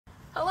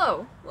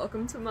Hello,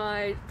 welcome to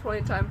my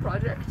 20 time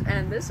project,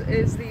 and this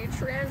is the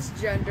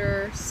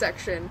transgender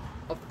section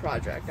of the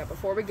project. Now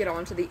before we get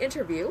on to the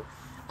interview,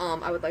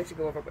 I would like to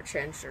go over what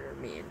transgender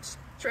means.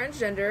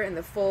 Transgender, in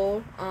the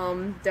full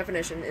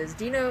definition, is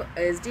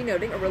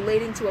denoting or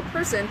relating to a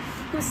person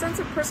whose sense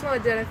of personal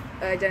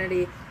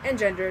identity and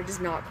gender does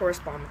not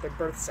correspond with their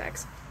birth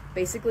sex.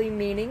 Basically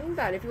meaning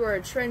that if you are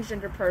a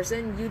transgender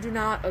person, you do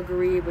not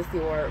agree with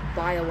your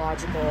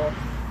biological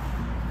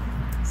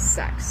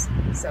sex.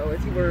 So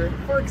if you were,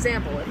 for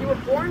example, if you were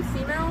born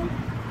female,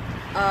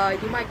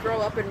 you might grow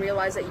up and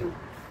realize that you're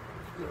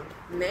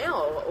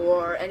male,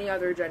 or any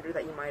other gender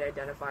that you might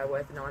identify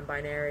with,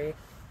 non-binary,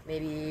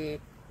 maybe,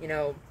 you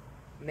know,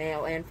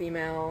 male and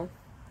female,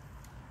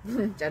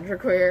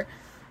 genderqueer,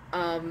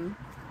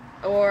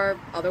 or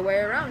other way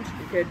around.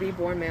 You could be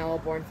born male,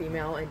 born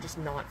female, and just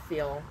not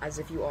feel as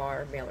if you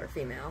are male or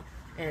female.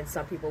 And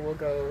some people will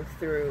go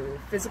through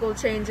physical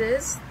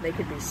changes. They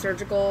could be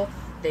surgical,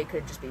 they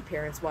could just be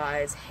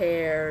appearance-wise,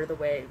 hair, the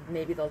way,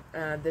 maybe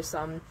there's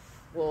some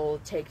will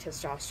take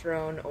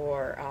testosterone,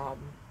 or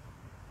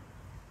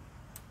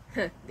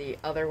the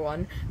other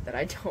one that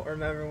I don't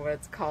remember what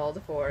it's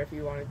called for if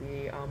you want to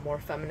be more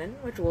feminine,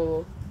 which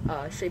will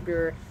shape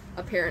your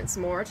appearance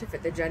more to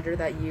fit the gender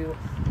that you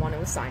want to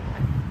assign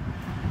with.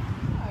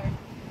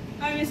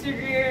 Hi, Mr.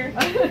 Greer.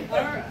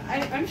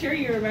 I'm sure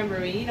you remember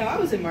me. You know, I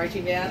was in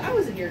marching band. I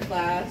was in your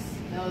class.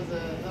 That was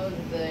a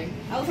thing.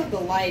 I was like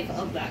the life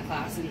of that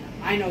class, and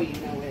I know you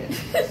know it.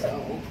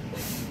 So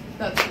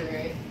that's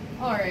great.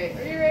 All right,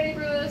 are you ready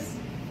for this?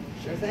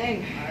 Sure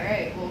thing. All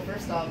right. Well,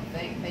 first off,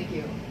 thank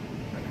you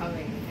for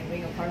coming and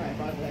being a part of my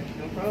project.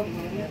 No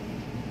problem. Yeah.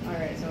 All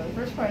right. So the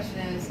first question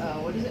is,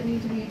 what does it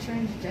mean to be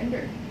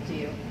transgender to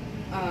you?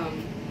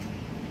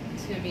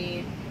 To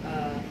me,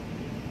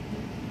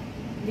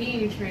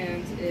 being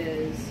trans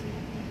is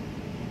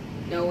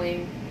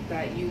knowing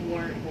that you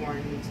weren't born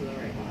into the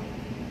right body.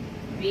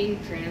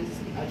 Being trans is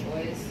a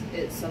choice.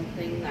 It's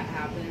something that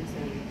happens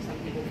and some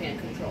people can't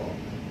control.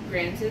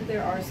 Granted,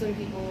 there are some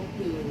people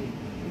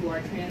who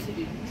are trans who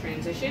do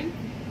transition,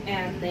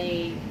 and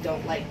they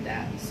don't like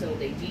that, so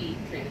they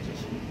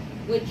de-transition,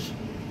 which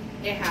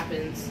it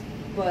happens.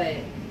 But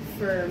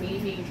for me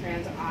being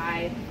trans,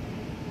 I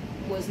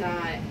was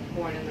not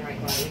born in the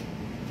right body.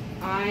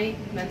 I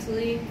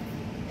mentally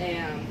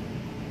am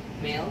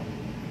male,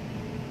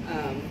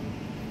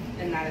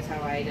 and that is how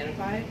I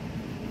identify.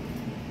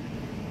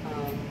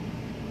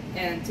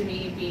 And to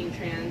me, being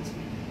trans,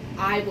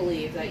 I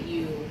believe that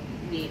you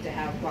need to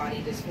have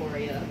body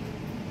dysphoria.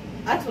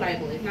 That's what I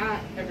believe.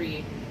 Not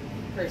every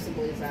person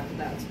believes that, but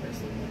that's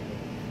personally what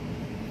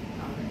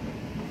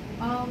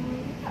I believe.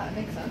 Yeah, that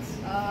makes sense.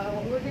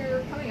 What was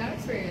your coming out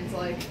experience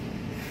like?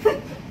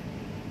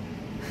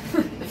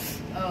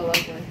 Oh,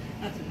 lovely.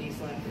 That's a knee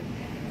slapper.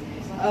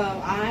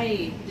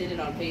 I did it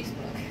on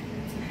Facebook.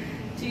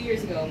 2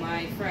 years ago,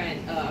 my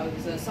friend, I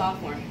was a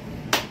sophomore.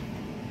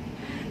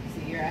 It's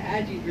the year I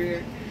had you,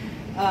 Greer.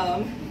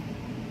 No,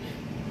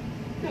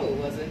 it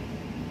wasn't.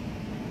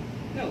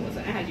 No, it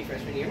wasn't. I had you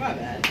freshman year. My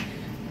bad.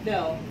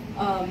 No.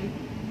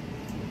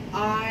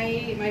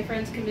 My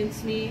friends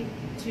convinced me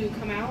to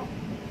come out,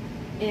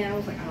 and I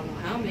was like, I don't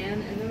know how,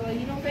 man. And they're like,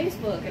 you know,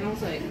 Facebook. And I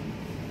was like,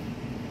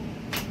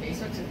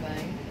 Facebook's a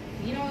thing.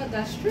 you know what?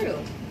 That's true.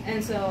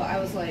 And so I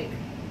was like,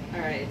 all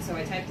right. So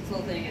I typed this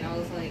whole thing, and I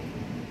was like,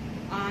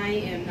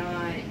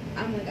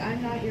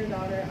 I'm not your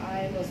daughter.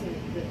 I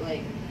wasn't,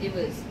 like, it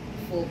was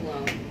full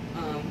blown.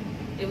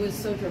 It was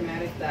so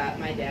dramatic that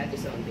my dad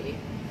disowned me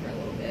for a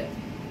little bit.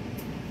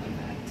 Fun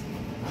fact.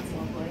 That's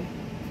lovely.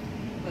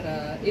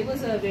 But it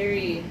was a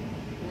very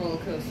roller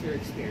coaster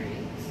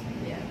experience.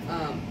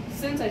 Yeah.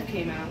 Since I've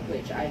came out,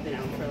 which I've been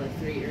out for like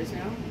 3 years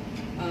now,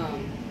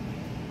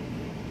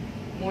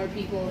 more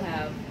people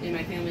in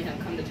my family have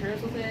come to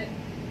terms with it.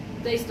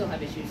 They still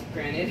have issues,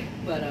 granted,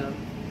 but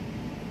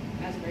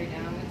as of right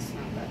now, it's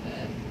not that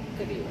bad.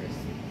 Could be worse.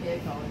 Yeah,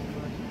 college is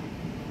worse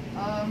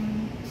now.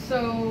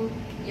 So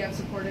you have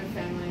supportive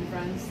family and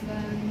friends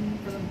then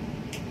for them?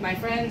 My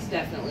friends,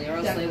 definitely, or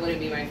else they wouldn't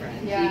be my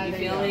friends. Yeah, you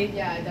feel me?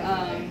 Yeah,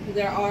 definitely.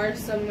 There are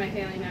some of my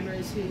family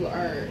members who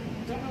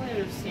don't really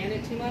understand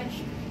it too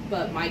much,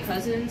 but my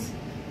cousins,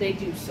 they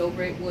do so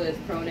great with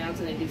pronouns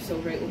and they do so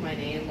great with my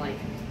name, like,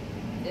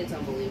 it's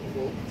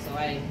unbelievable. So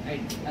I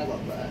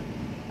love that.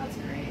 That's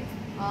great.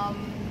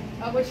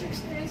 What's your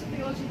experience with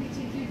the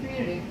LGBTQ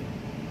community?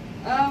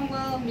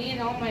 Well, me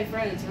and all my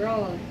friends, we're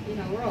all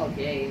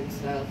gay and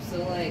stuff.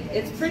 So like,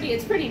 it's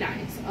pretty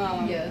nice.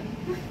 Yeah.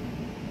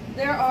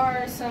 There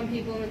are some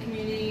people in the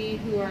community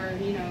who are,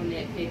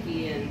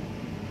 nitpicky and,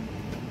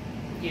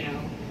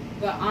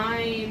 but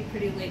I'm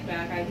pretty laid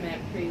back. I've met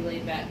pretty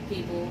laid back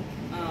people.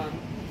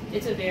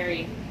 It's a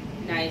very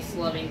nice,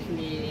 loving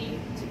community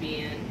to be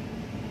in.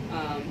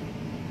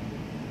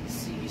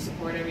 So you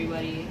support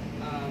everybody.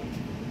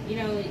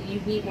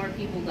 You meet more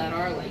people that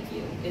are like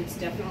you. It's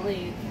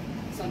definitely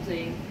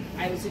something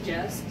I would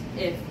suggest.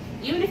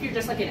 Even if you're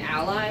just like an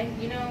ally,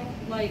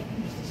 like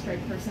Just a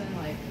straight person,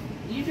 like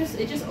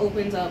it just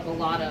opens up a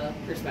lot of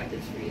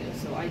perspectives for you.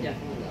 So I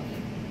definitely love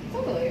it.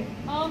 Totally.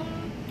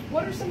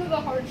 What are some of the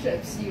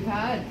hardships you've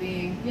had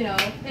being, you know,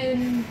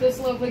 in this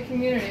lovely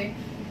community?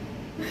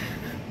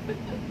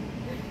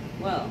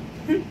 Well,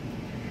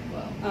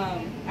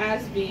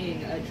 as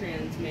being a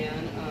trans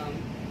man,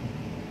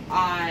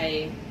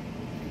 I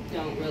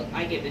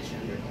get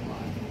misgendered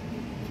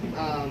a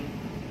lot.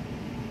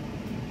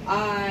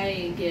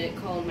 I get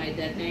called my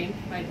dead name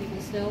by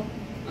people still.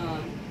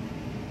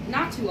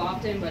 Not too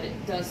often, but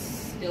it does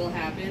still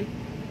happen.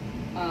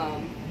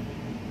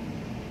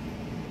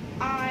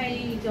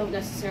 I don't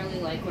necessarily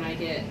like when I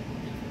get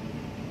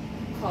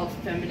called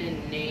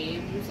feminine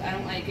names. I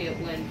don't like it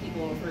when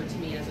people refer to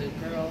me as a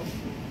girl.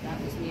 That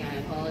was me, I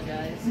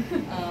apologize.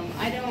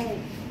 I don't,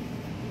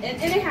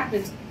 and it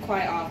happens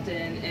quite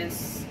often, and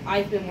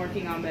I've been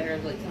working on better,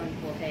 like telling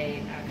people,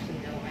 hey, actually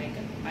no,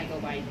 I go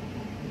by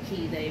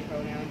he, they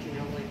pronouns, you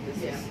know, like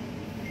this is,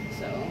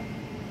 so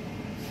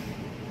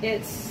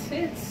it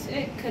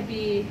could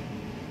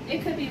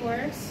be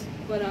worse,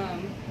 but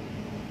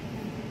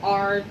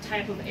our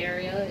type of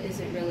area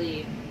isn't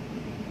really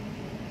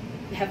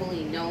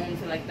heavily known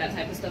for like that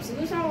type of stuff, so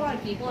there's not a lot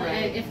of people,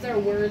 and if there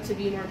were to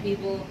be more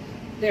people,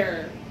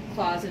 they're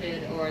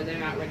closeted or they're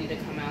not ready to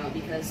come out,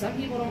 because some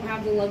people don't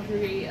have the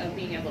luxury of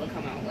being able to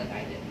come out like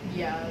I did.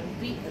 Yeah.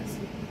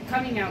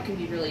 Coming out can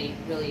be really,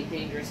 really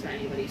dangerous for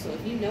anybody, so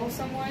if you know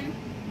someone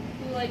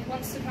who like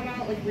wants to come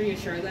out, like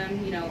reassure them,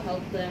 you know,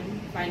 help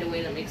them find a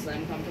way that makes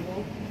them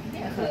comfortable.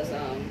 Yeah. Because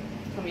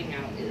coming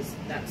out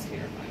that's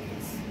terrifying.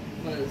 It's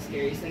one of the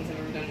scariest things I've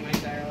ever done in my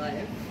entire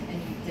life.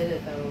 And you did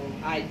it though.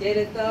 I did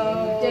it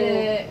though. You did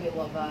it. We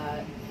love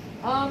that.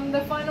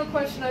 The final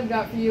question I've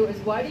got for you is,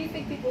 why do you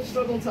think people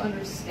struggle to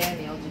understand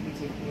the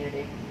LGBT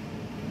community?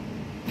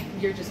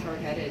 You're just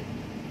hard-headed.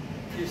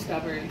 You're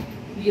stubborn.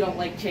 You don't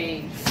like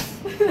change.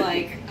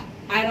 Like,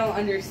 I don't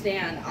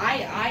understand.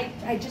 I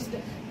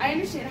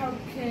understand how it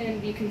can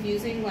be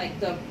confusing, like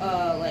the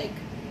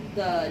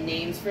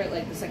names for it,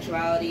 like the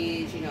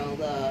sexualities, you know,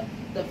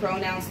 the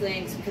pronouns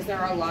things, because there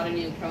are a lot of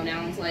new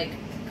pronouns, like,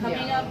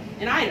 coming up,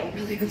 and I don't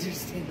really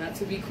understand that,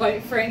 to be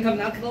quite frank, I'm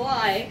not gonna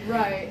lie.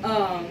 Right.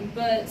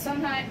 But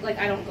sometimes, like,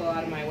 I don't go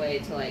out of my way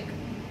to, like,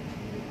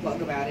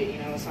 bug about it, you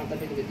know, it's not that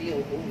big of a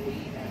deal. Holy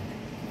heck.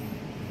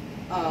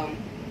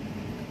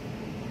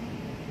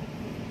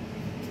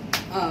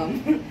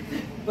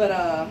 But,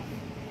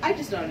 I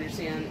just don't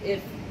understand.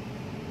 If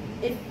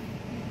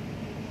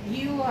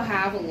you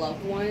have a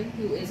loved one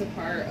who is a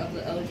part of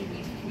the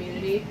LGBT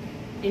community,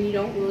 and you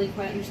don't really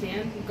quite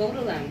understand, go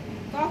to them.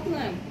 Talk to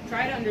them.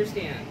 Try to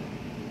understand.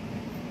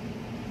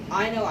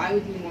 I know I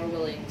would be more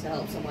willing to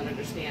help someone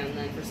understand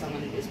than for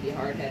someone to just be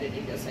hard-headed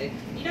and just say,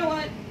 you know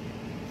what?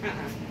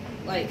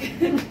 Like,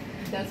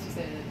 that's just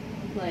it.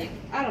 Like,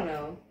 I don't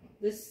know.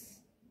 This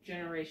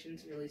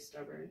generation's really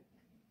stubborn.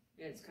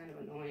 And it's kind of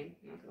annoying,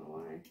 not gonna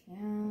lie.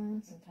 Yeah,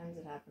 sometimes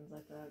it happens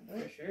like that.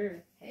 But for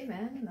sure. Hey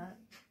man,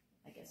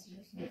 I guess you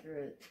just get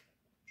through it.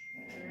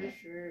 For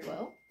sure.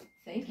 Well,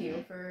 thank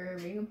you for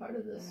being a part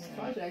of this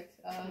project.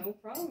 No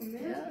problem,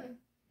 man.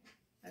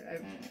 Yeah.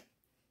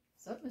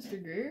 What's up,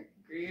 Mr. Greer?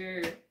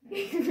 Greer.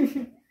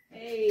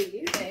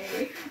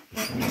 Hey.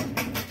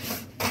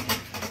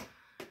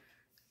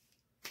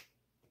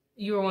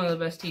 You were one of the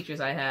best teachers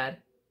I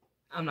had.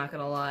 I'm not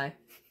gonna lie.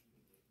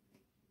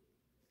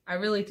 I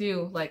really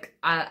do. Like,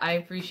 I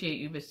appreciate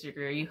you, Mr.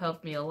 Greer. You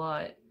helped me a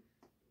lot.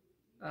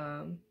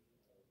 I'm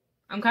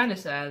kind of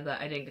sad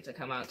that I didn't get to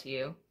come out to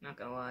you. Not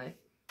gonna lie.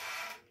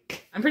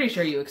 I'm pretty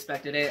sure you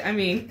expected it. I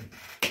mean,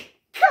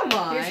 come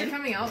on. Here's your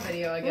coming out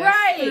video, I guess.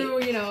 Right.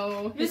 Through, you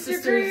know, his Mr.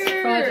 sister's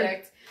Greer.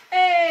 project.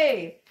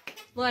 Hey.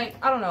 Like,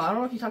 I don't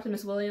know if you talked to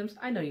Miss Williams.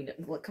 I know you know.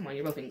 Look, come on,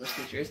 you're both English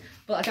teachers.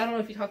 But like, I don't know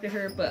if you talked to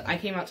her, but I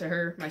came out to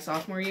her my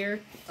sophomore year.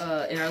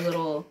 In our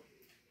little.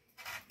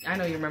 I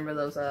know you remember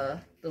those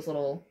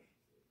little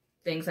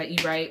things that you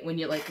write when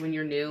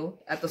you're new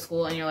at the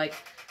school, and you're like,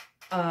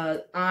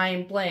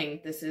 I'm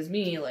blank, this is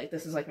me, like,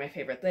 this is, like, my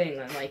favorite thing,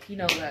 and, like, you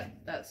know,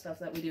 that stuff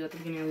that we do at the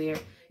beginning of the year.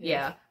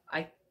 Yeah.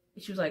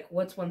 She was like,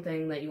 what's one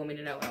thing that you want me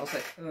to know? And I was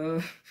like,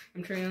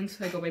 I'm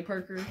trans, I go by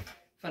Parker.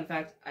 Fun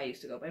fact, I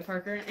used to go by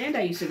Parker, and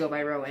I used to go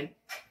by Rowan,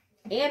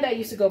 and I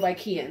used to go by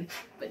Kian,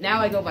 but now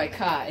I go by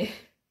Kai.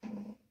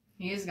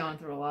 He's gone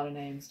through a lot of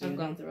names, dude. I've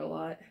gone through a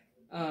lot.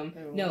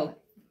 No,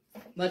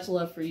 much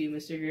love for you,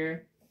 Mr.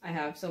 Greer. I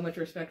have so much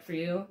respect for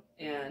you,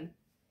 and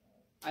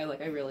I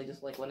really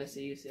just, like, want to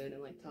see you soon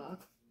and, like,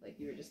 talk. Like,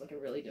 you were just, like, a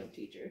really dope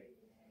teacher.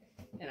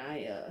 And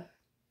I,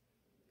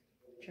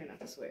 try not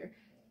to swear.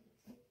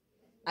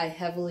 I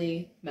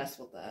heavily mess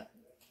with that.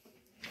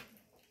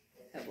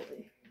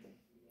 Heavily.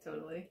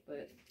 Totally.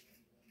 But,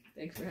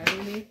 thanks for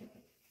having me.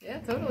 Yeah,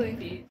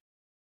 totally.